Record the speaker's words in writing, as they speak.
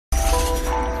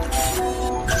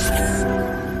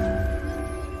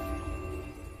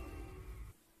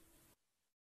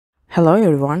Hello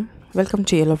everyone, welcome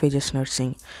to Yellow Pages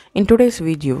Nursing. In today's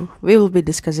video, we will be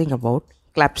discussing about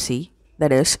CLABSI,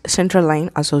 that is Central Line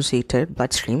Associated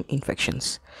Bloodstream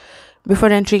Infections. Before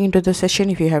entering into the session,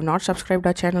 if you have not subscribed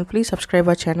our channel, please subscribe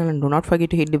our channel and do not forget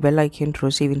to hit the bell icon to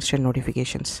receive instant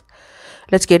notifications.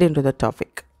 Let's get into the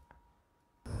topic.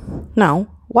 Now,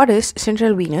 what is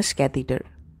central venous catheter?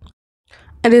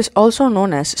 It is also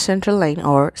known as central line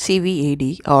or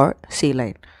CVAD or C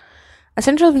line. A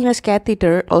central venous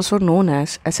catheter, also known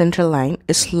as a central line,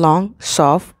 is long,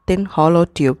 soft, thin, hollow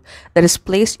tube that is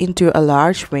placed into a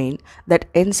large vein that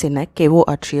ends in a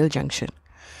cavo-atrial junction.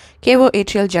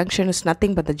 Cavo-atrial junction is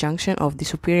nothing but the junction of the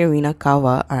superior vena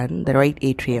cava and the right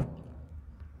atrium.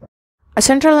 A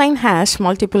central line has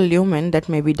multiple lumen that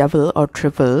may be double or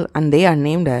triple, and they are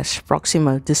named as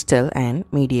proximal, distal, and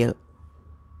medial.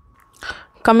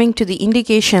 Coming to the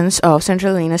indications of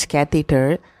central venous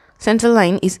catheter, central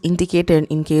line is indicated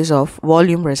in case of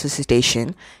volume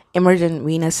resuscitation, emergent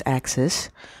venous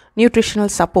access, nutritional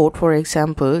support, for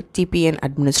example, TPN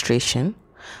administration,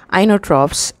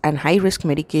 inotropes and high-risk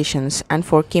medications, and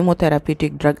for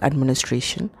chemotherapeutic drug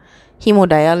administration,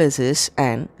 hemodialysis,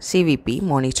 and CVP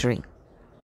monitoring.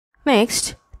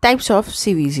 Next, types of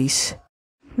CVCs.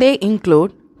 They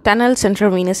include tunnel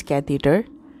central venous catheter,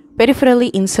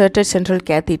 peripherally inserted central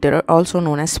catheter, also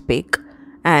known as PICC,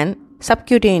 and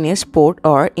subcutaneous port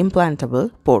or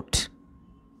implantable port.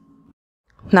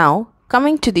 Now,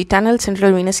 coming to the tunnel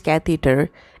central venous catheter,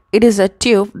 it is a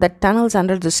tube that tunnels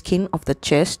under the skin of the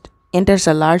chest, enters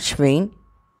a large vein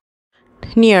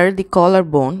near the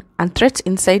collarbone, and threads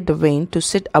inside the vein to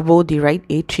sit above the right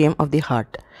atrium of the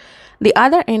heart. The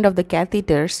other end of the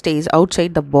catheter stays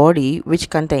outside the body,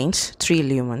 which contains 3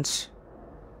 lumens.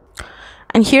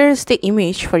 And here is the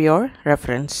image for your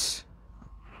reference.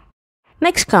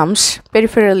 Next comes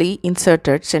peripherally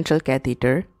inserted central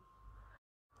catheter.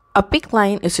 A PICC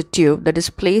line is a tube that is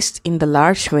placed in the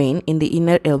large vein in the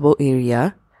inner elbow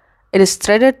area. It is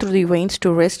threaded through the veins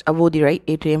to rest above the right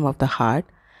atrium of the heart,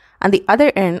 and the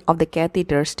other end of the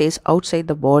catheter stays outside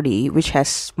the body, which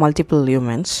has multiple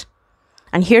lumens.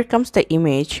 And here comes the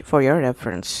image for your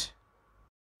reference.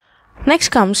 Next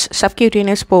comes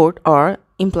subcutaneous port or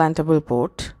implantable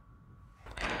port.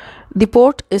 The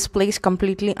port is placed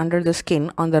completely under the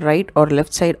skin on the right or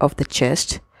left side of the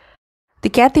chest. The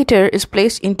catheter is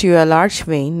placed into a large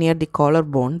vein near the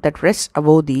collarbone that rests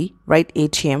above the right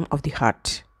atrium of the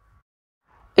heart.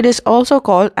 It is also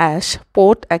called as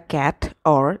port-a-cath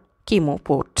or chemo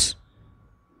port.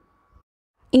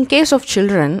 In case of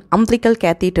children, umbilical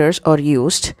catheters are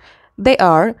used. They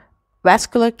are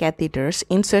vascular catheters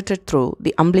inserted through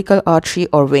the umbilical artery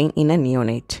or vein in a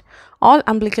neonate. All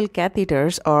umbilical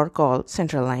catheters are called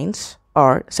central lines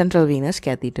or central venous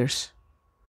catheters.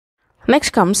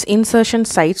 Next comes insertion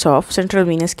sites of central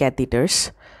venous catheters.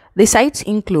 The sites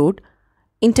include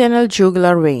internal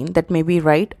jugular vein that may be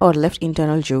right or left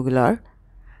internal jugular,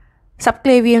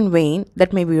 subclavian vein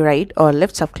that may be right or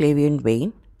left subclavian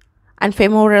vein, and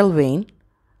femoral vein.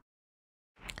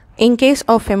 In case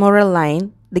of femoral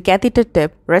line, the catheter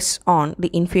tip rests on the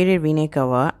inferior vena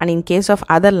cava, and in case of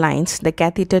other lines, the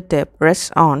catheter tip rests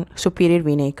on superior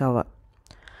vena cava.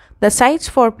 The sites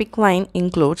for PICC line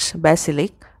includes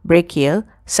basilic, brachial,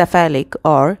 cephalic,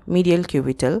 or medial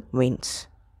cubital veins.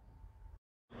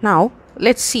 Now,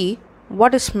 let's see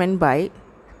what is meant by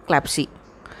CLABSI.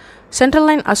 Central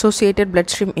line associated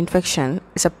bloodstream infection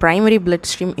is a primary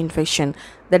bloodstream infection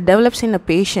that develops in a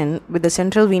patient with the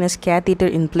central venous catheter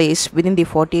in place within the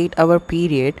 48-hour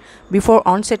period before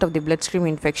onset of the bloodstream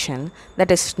infection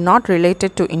that is not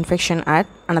related to infection at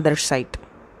another site.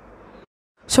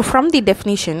 So from the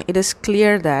definition, it is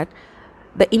clear that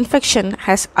the infection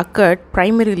has occurred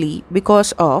primarily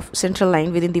because of central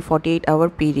line within the 48-hour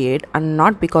period and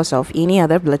not because of any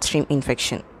other bloodstream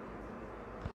infection.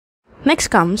 Next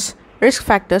comes risk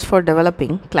factors for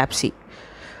developing CLABSI.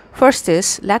 First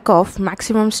is lack of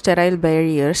maximum sterile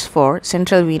barriers for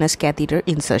central venous catheter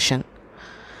insertion.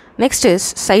 Next is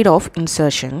site of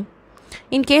insertion.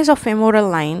 In case of femoral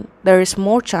line, there is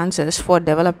more chances for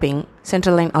developing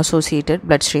central line associated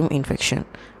bloodstream infection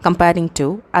comparing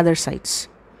to other sites.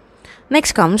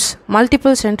 Next comes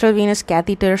multiple central venous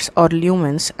catheters or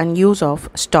lumens and use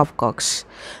of stopcocks.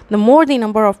 The more the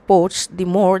number of ports, the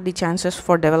more the chances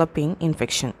for developing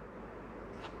infection.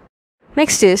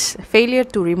 Next is failure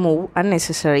to remove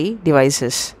unnecessary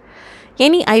devices.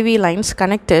 Any IV lines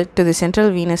connected to the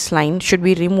central venous line should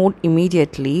be removed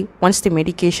immediately once the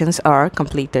medications are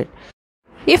completed.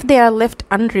 If they are left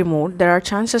unremoved, there are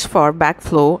chances for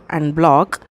backflow and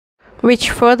block, which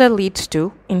further leads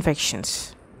to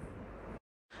infections.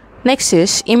 Next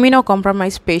is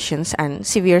immunocompromised patients and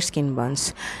severe skin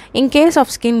burns. In case of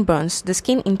skin burns, the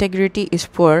skin integrity is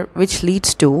poor, which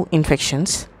leads to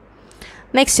infections.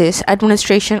 Next is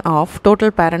administration of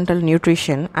total parenteral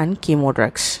nutrition and chemo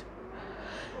drugs.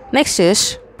 Next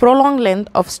is prolonged length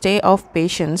of stay of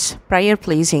patients prior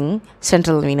placing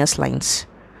central venous lines.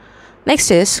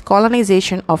 Next is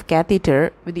colonization of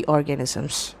catheter with the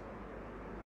organisms.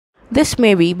 This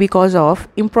may be because of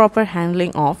improper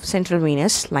handling of central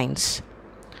venous lines.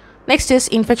 Next is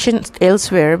infections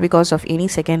elsewhere because of any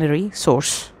secondary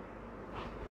source.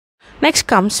 Next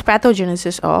comes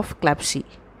pathogenesis of CLABSI.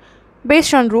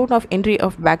 Based on route of entry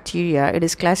of bacteria, it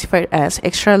is classified as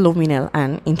extraluminal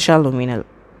and intraluminal.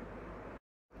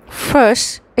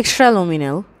 First,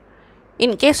 extraluminal.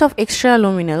 In case of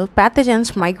extraluminal,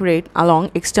 pathogens migrate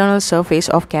along external surface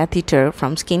of catheter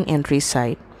from skin entry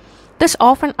site. This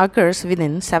often occurs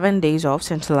within 7 days of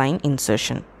central line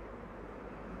insertion.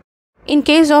 In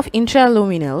case of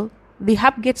intraluminal, the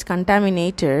hub gets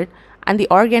contaminated and the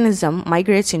organism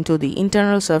migrates into the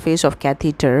internal surface of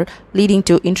catheter, leading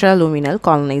to intraluminal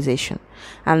colonization.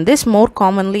 And this more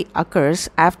commonly occurs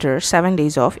after 7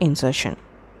 days of insertion.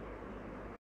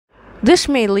 This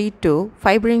may lead to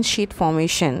fibrin sheet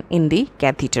formation in the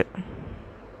catheter.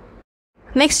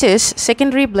 Next is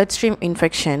secondary bloodstream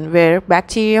infection, where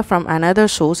bacteria from another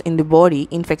source in the body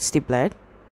infects the blood.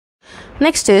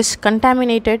 Next is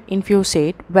contaminated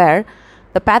infusate, where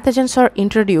the pathogens are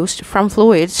introduced from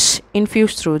fluids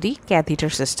infused through the catheter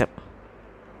system.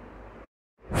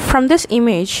 From this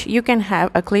image, you can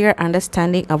have a clear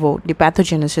understanding about the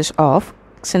pathogenesis of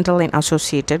central line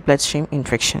associated bloodstream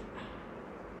infection.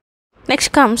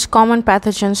 Next comes common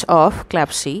pathogens of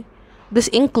CLABSI. This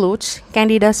includes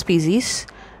Candida species,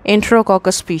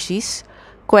 Enterococcus species,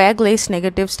 coagulase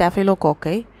negative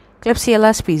staphylococci,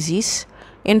 Klebsiella species,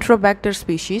 Enterobacter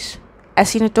species,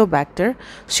 Acinetobacter,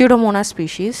 Pseudomonas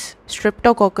species,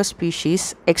 Streptococcus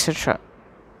species, etc.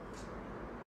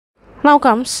 Now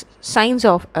comes signs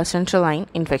of a central line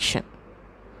infection: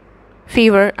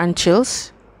 fever and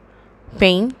chills,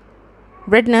 pain,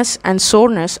 redness and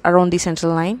soreness around the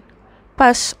central line,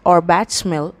 pus or bad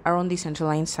smell around the central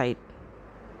line site.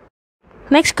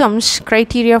 Next comes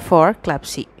criteria for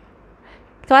CLABSI.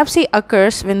 CLABSI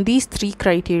occurs when these 3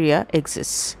 criteria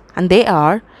exist, and they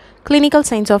are clinical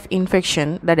signs of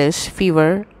infection, that is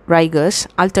fever, rigors,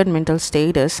 altered mental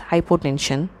status,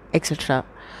 hypotension, etc.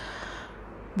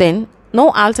 Then no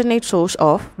alternate source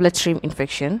of bloodstream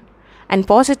infection, and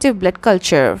positive blood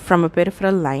culture from a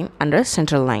peripheral line under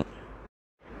central line.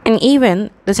 And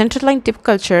even the central line tip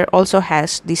culture also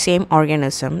has the same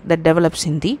organism that develops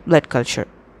in the blood culture.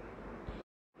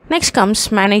 Next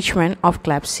comes management of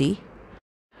CLABSI.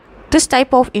 This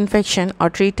type of infection are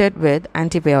treated with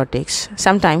antibiotics.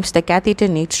 Sometimes the catheter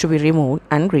needs to be removed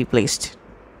and replaced.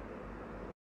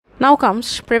 Now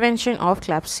comes prevention of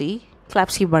CLABSI,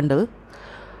 CLABSI Bundle.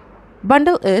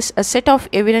 Bundle is a set of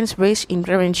evidence-based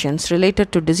interventions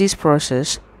related to disease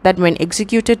process that when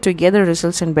executed together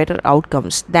results in better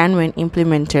outcomes than when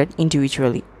implemented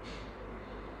individually.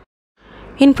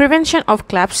 In prevention of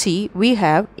CLABSI, we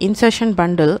have insertion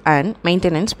bundle and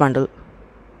maintenance bundle.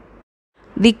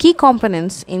 The key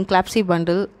components in CLABSI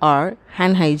bundle are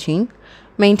hand hygiene,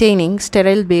 maintaining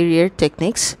sterile barrier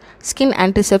techniques, skin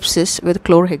antisepsis with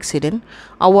chlorhexidine,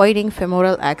 avoiding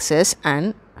femoral access,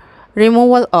 and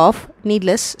removal of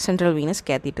needless central venous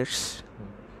catheters.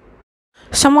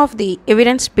 Some of the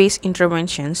evidence-based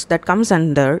interventions that comes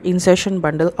under insertion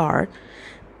bundle are: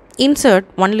 insert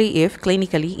only if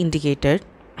clinically indicated,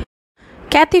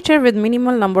 catheter with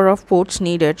minimal number of ports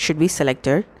needed should be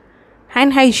selected,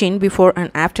 hand hygiene before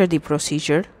and after the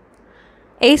procedure,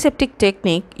 aseptic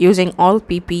technique using all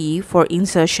PPE for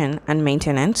insertion and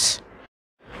maintenance,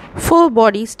 full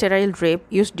body sterile drape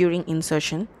used during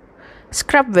insertion,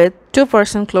 scrub with 2%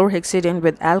 chlorhexidine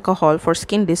with alcohol for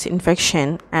skin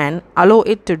disinfection and allow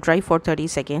it to dry for 30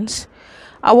 seconds,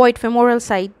 avoid femoral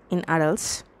site in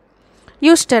adults,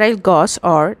 use sterile gauze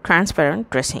or transparent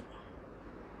dressing.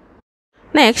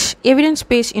 Next,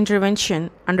 evidence-based intervention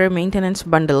under maintenance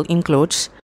bundle includes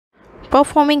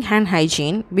performing hand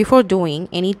hygiene before doing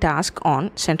any task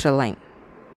on central line.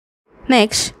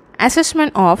 Next,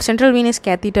 assessment of central venous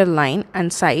catheter line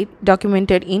and site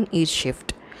documented in each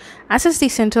shift. Assess the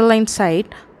central line site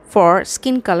for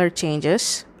skin color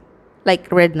changes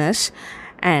like redness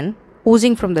and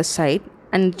oozing from the site,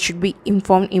 and should be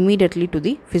informed immediately to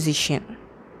the physician.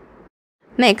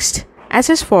 Next,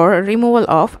 assess for removal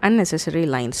of unnecessary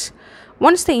lines.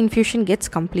 Once the infusion gets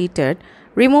completed,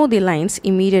 remove the lines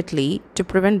immediately to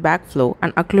prevent backflow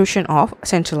and occlusion of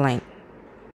central line.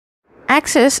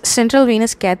 Access central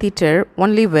venous catheter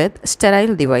only with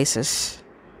sterile devices.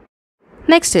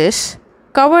 Next is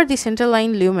cover the central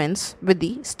line lumens with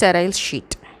the sterile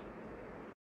sheet.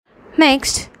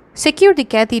 Next, secure the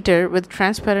catheter with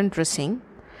transparent dressing.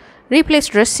 Replace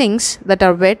dressings that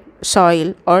are wet,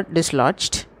 soiled, or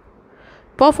dislodged.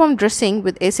 Perform dressing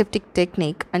with aseptic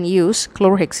technique and use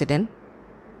chlorhexidine.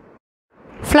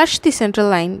 Flush the central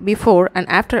line before and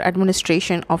after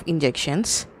administration of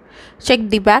injections. Check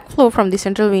the backflow from the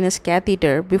central venous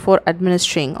catheter before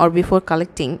administering or before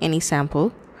collecting any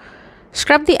sample.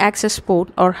 Scrub the access port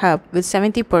or hub with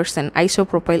 70%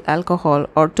 isopropyl alcohol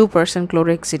or 2%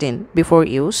 chlorhexidine before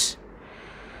use.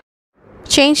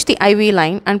 Change the IV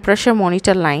line and pressure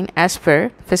monitor line as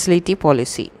per facility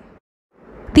policy.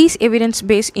 These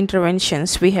evidence-based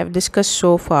interventions we have discussed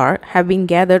so far have been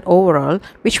gathered overall,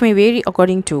 which may vary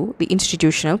according to the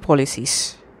institutional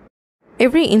policies.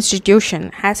 Every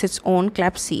institution has its own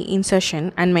CLABSI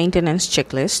insertion and maintenance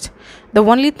checklist. The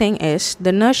only thing is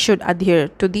the nurse should adhere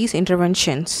to these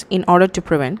interventions in order to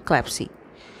prevent CLABSI.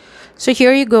 So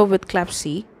here you go with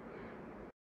CLABSI.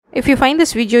 If you find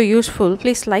this video useful,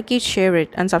 please like it, share it,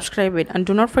 and subscribe it, and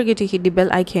do not forget to hit the bell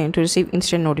icon to receive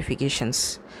instant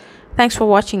notifications. Thanks for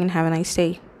watching and have a nice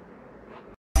day.